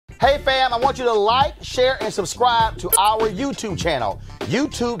Hey fam, I want you to like, share, and subscribe to our YouTube channel,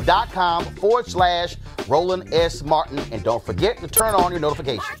 youtube.com/Roland S. Martin. And don't forget to turn on your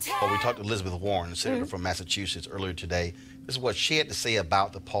notifications. Well, we talked to Elizabeth Warren, Senator from Massachusetts, earlier today. This is what she had to say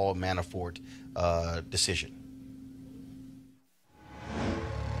about the Paul Manafort decision.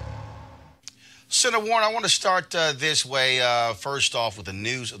 Senator Warren, I want to start this way. First off, with the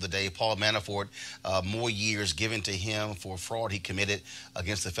news of the day, Paul Manafort, more years given to him for fraud he committed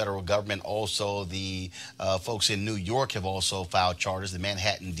against the federal government. Also, the folks in New York have also filed charges, the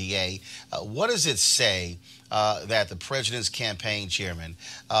Manhattan DA. What does it say that the president's campaign chairman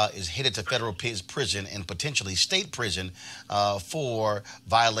is headed to federal prison and potentially state prison for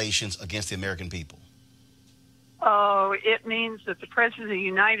violations against the American people? Oh, it means that the President of the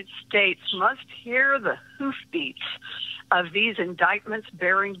United States must hear the hoofbeats of these indictments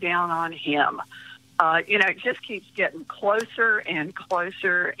bearing down on him. It just keeps getting closer and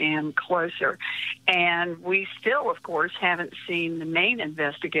closer and closer. And we still, of course, haven't seen the main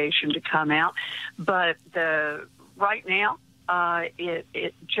investigation to come out. But right now,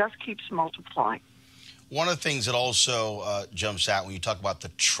 it just keeps multiplying. One of the things that also jumps out when you talk about the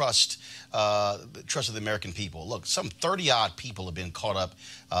trust of the American people. Look, some 30-odd people have been caught up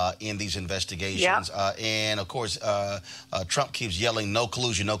in these investigations. Yep. And, of course, Trump keeps yelling, no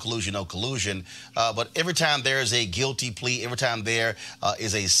collusion, no collusion, no collusion. But every time there is a guilty plea, every time there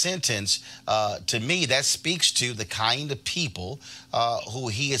is a sentence, to me, that speaks to the kind of people who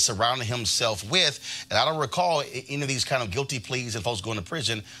he is surrounding himself with. And I don't recall any of these kind of guilty pleas and folks going to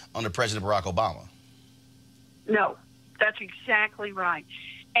prison under President Barack Obama. No, that's exactly right.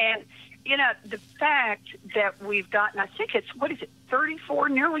 And, the fact that we've gotten, I think it's, 34,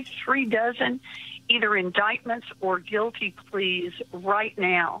 nearly 36 either indictments or guilty pleas right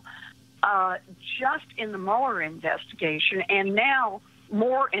now, just in the Mueller investigation, and now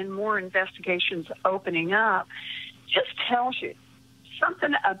more and more investigations opening up, just tells you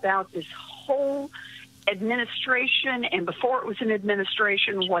something about this whole administration, and before it was an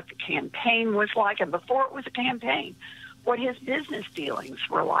administration, what the campaign was like, and before it was a campaign, what his business dealings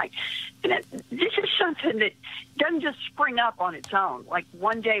were like. And this is something that doesn't just spring up on its own, like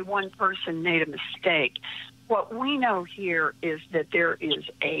one day one person made a mistake. What we know here is that there is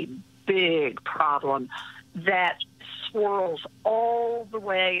a big problem that swirls all the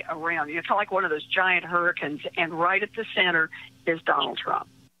way around. It's kind of like one of those giant hurricanes, and right at the center is Donald Trump.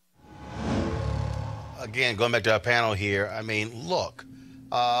 Again, going back to our panel here, I mean, look,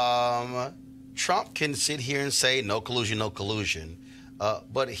 Trump can sit here and say no collusion, no collusion,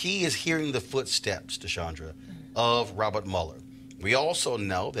 but he is hearing the footsteps, Deshandra, of Robert Mueller. We also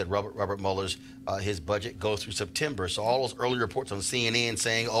know that Robert Mueller's his budget goes through September, so all those early reports on CNN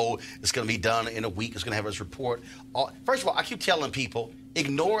saying, oh, it's going to be done in a week, it's going to have his report. First of all, I keep telling people,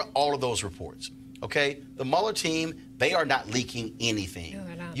 ignore all of those reports. Okay, the Mueller team, they are not leaking anything.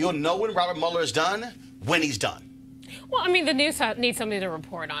 No, you'll know when Robert Mueller is done, when he's done. Well, I mean, the news needs something to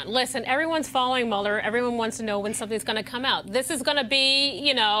report on. Listen, everyone's following Mueller. Everyone wants to know when something's going to come out. This is going to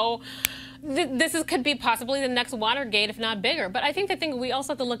be, could be possibly the next Watergate, if not bigger. But I think the thing we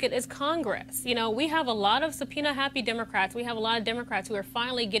also have to look at is Congress. We have a lot of subpoena-happy Democrats. We have a lot of Democrats who are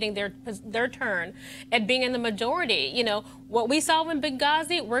finally getting their turn at being in the majority. What we saw in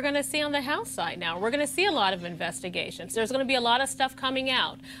Benghazi, we're going to see on the House side now. We're going to see a lot of investigations. There's going to be a lot of stuff coming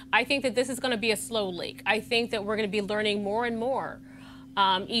out. I think that this is going to be a slow leak. I think that we're going to be learning more and more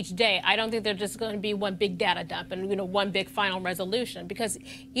each day. I don't think there's just going to be one big data dump and one big final resolution, because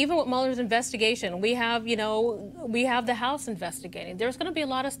even with Mueller's investigation, we have the House investigating. There's going to be a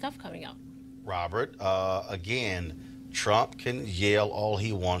lot of stuff coming out. Robert, again, Trump can yell all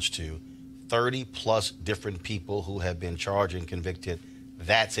he wants to. 30+ different people who have been charged and convicted.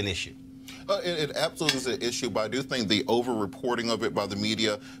 That's an issue. It absolutely is an issue, but I do think the over-reporting of it by the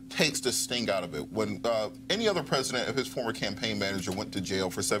media takes the sting out of it. When any other president, if his former campaign manager went to jail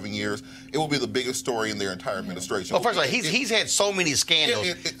for 7 years, it will be the biggest story in their entire administration. Well, first of all, he's had so many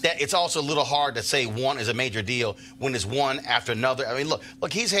scandals that it's also a little hard to say one is a major deal when it's one after another. I mean, look,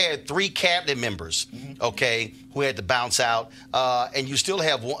 he's had 3 cabinet members, okay, who had to bounce out, and you still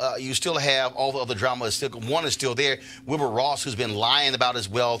have all the other drama. One is still there. Wilbur Ross, who's been lying about his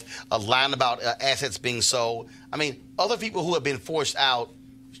wealth, lying about assets being sold. I mean, other people who have been forced out,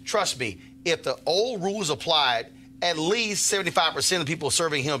 trust me, if the old rules applied, at least 75% of the people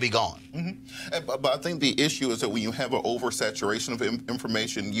serving him will be gone. But I think the issue is that when you have an oversaturation of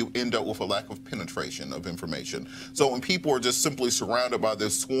information, you end up with a lack of penetration of information. So when people are just simply surrounded by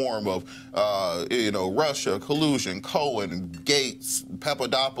this swarm of, Russia, collusion, Cohen, Gates,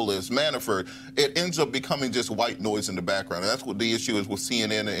 Papadopoulos, Manafort, it ends up becoming just white noise in the background. And that's what the issue is with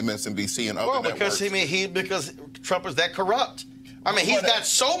CNN and MSNBC and other networks. Because Trump is that corrupt. I mean,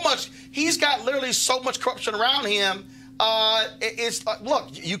 he's got literally so much corruption around him. It's look,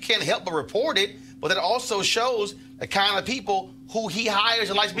 you can't help but report it, but it also shows the kind of people who he hires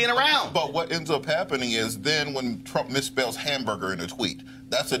and likes being around. But what ends up happening is then when Trump misspells hamburger in a tweet,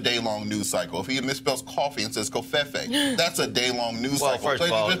 that's a day-long news cycle. If he misspells coffee and says cofefe, that's a day-long news cycle. First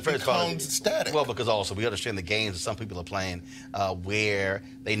of all, it becomes static. Well, because also we understand the games that some people are playing where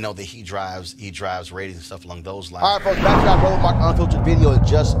they know that he drives ratings and stuff along those lines. All right, folks, back to our Roland Martin Unfiltered video in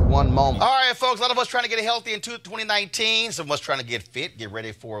just one moment. All right, folks, a lot of us trying to get healthy in 2019. Some of us trying to get fit, get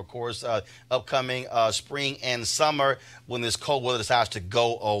ready for, of course, upcoming spring and summer when this cold weather decides to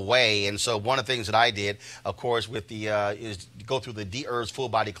go away. And so one of the things that I did, of course, with the is go through the Dherbs full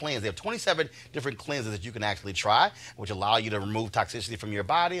body cleanse. They have 27 different cleanses that you can actually try, which allow you to remove toxicity from your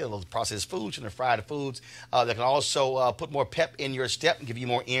body, those processed foods and the fried foods. That can also put more pep in your step and give you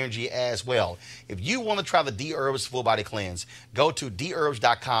more energy as well. If you want to try the Dherbs full body cleanse, go to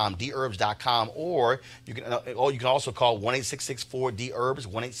Dherbs.com, or you can also call 1-866-4-DHERBS,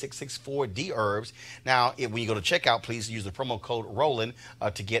 1-866-4-DHERBS. Now, when you go to checkout, please use the promo code Roland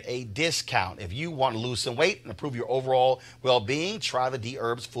to get a discount. If you want to lose some weight and improve your overall well-being, try the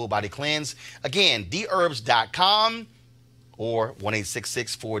Dherbs full body cleanse. Again, Dherbs.com or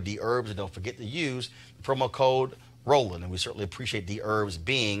 1-866-4-DHERBS, and don't forget to use the promo code Roland. And we certainly appreciate Dherbs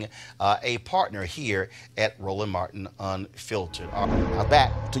being a partner here at Roland Martin Unfiltered. All right, now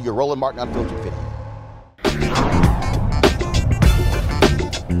back to your Roland Martin Unfiltered video.